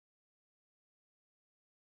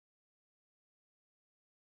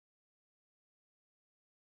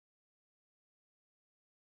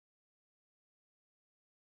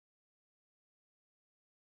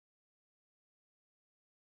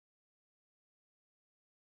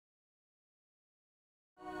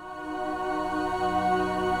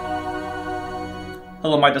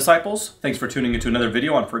Hello my disciples, thanks for tuning into another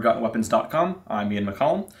video on ForgottenWeapons.com. I'm Ian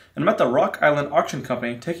McCollum, and I'm at the Rock Island Auction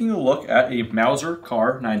Company taking a look at a Mauser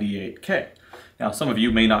Car 98K. Now some of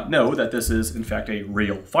you may not know that this is in fact a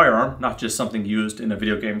real firearm, not just something used in a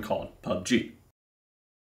video game called PUBG.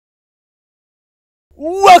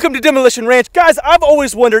 Welcome to Demolition Ranch. Guys, I've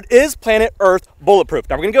always wondered, is planet Earth bulletproof?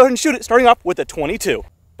 Now we're gonna go ahead and shoot it, starting off with a 22.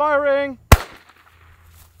 Firing!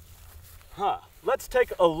 Let's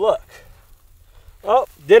take a look. Oh,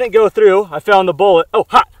 didn't go through. I found the bullet. Oh,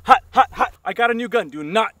 hot, hot, hot, hot. I got a new gun. Do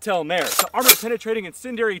not tell Mayor. It's an armor-penetrating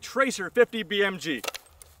incendiary tracer 50 BMG.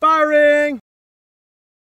 Firing!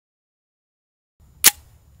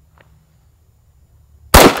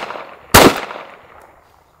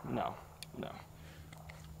 No.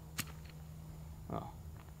 Oh,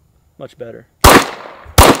 much better.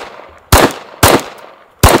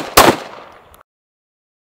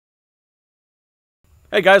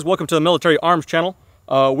 Hey guys, welcome to the Military Arms channel.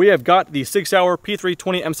 We have got the 6 Hour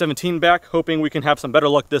P320 M17 back, hoping we can have some better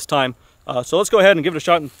luck this time. So let's go ahead and give it a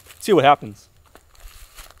shot and see what happens.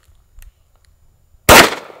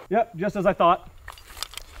 Yep, just as I thought.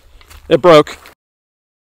 It broke.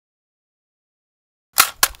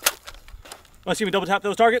 Want to see me double tap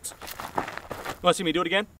those targets? Want to see me do it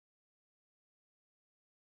again?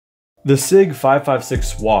 The SIG 5.56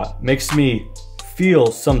 SWAT makes me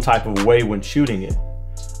feel some type of way when shooting it.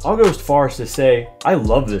 I'll go as far as to say I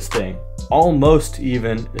love this thing, almost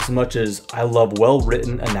even as much as I love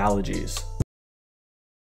well-written analogies.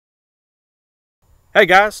 Hey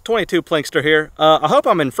guys, 22 Plinkster here. I hope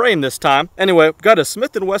I'm in frame this time. Anyway, we've got a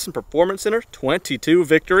Smith & Wesson Performance Center 22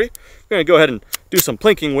 Victory. We're gonna go ahead and do some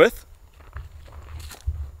plinking with.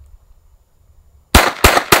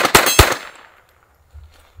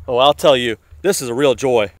 Oh, I'll tell you, this is a real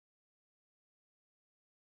joy.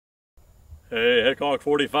 Hey, Hickok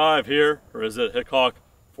 45 here, or is it Hickok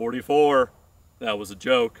 44? That was a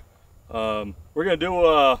joke. We're gonna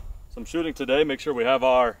do some shooting today. Make sure we have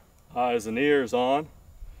our eyes and ears on.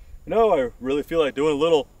 You know, I really feel like doing a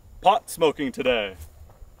little pot smoking today.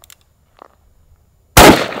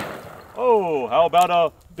 Oh, how about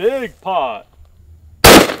a big pot?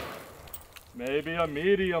 Maybe a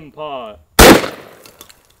medium pot.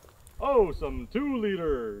 Oh, some 2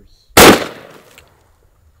 liters.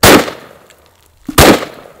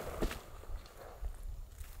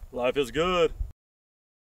 Life is good.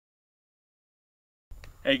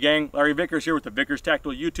 Hey gang, Larry Vickers here with the Vickers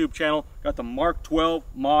Tactical YouTube channel. Got the Mark 12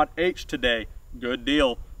 Mod H today. Good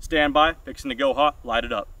deal. Stand by, fixing to go hot, light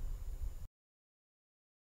it up.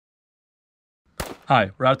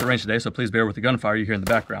 Hi, we're out at the range today, so please bear with the gunfire you hear in the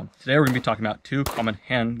background. Today we're going to be talking about 2 common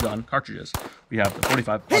handgun cartridges. We have the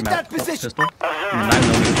 45 automatic pistol and the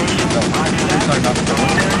 9mm.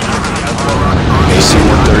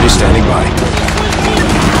 AC-130 standing by.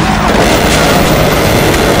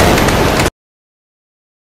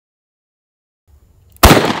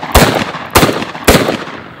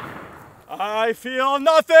 I feel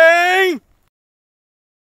nothing!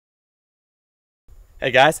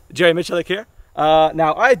 Hey guys, Jerry Mitchell here.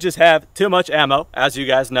 Now I just have too much ammo, as you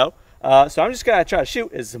guys know. So I'm just gonna try to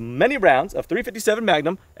shoot as many rounds of 357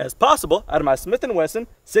 Magnum as possible out of my Smith & Wesson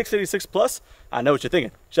 686 Plus. I know what you're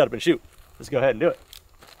thinking. Shut up and shoot. Let's go ahead and do it.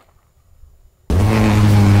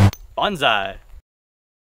 Bonsai.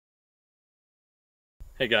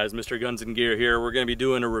 Hey guys, Mr. Guns and Gear here. We're gonna be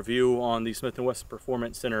doing a review on the Smith & Wesson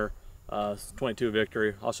Performance Center 22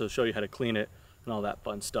 Victory. Also show you how to clean it and all that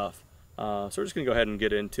fun stuff. So we're just gonna go ahead and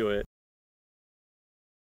get into it.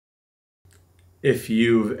 If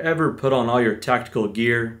you've ever put on all your tactical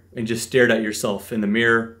gear and just stared at yourself in the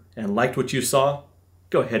mirror and liked what you saw,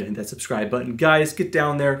 go ahead and hit that subscribe button. Guys, get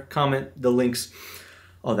down there, comment the links,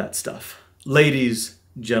 all that stuff. Ladies,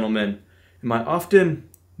 gentlemen, am I often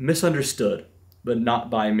misunderstood, but not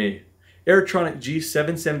by me? Aerotronic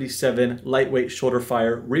G777 lightweight shoulder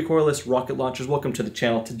fire recoilless rocket launchers. Welcome to the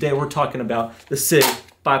channel. Today we're talking about the SIG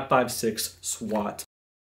 5.56 SWAT.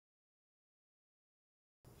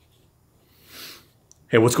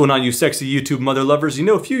 Hey, what's going on, you sexy YouTube mother lovers? You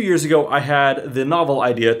know, a few years ago I had the novel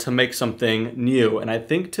idea to make something new, and I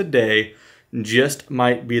think today just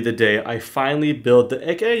might be the day I finally build the,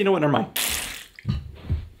 aka, you know what, never mind.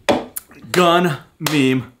 Gun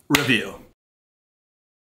meme review.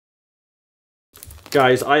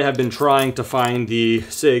 Guys, I have been trying to find the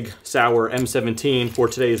SIG Sauer M17 for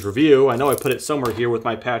today's review. I know I put it somewhere here with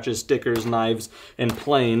my patches, stickers, knives, and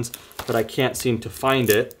planes, but I can't seem to find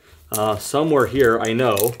it. Somewhere here, I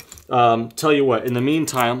know. Tell you what, in the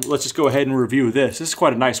meantime, let's just go ahead and review this. This is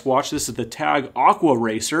quite a nice watch. This is the TAG Aqua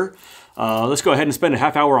Racer. Let's go ahead and spend a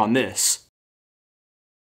half hour on this.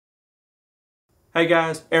 Hey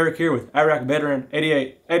guys, Eric here with Iraq Veteran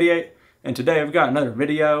 8888, and today I've got another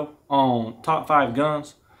video on top 5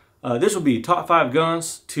 guns. This will be top 5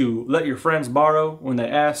 guns to let your friends borrow when they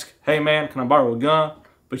ask, hey man, can I borrow a gun?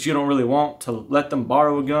 But you don't really want to let them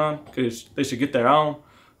borrow a gun because they should get their own.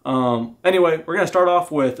 Anyway, we're going to start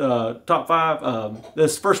off with top 5.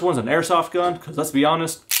 This first one's an airsoft gun because let's be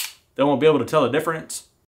honest, they won't be able to tell the difference.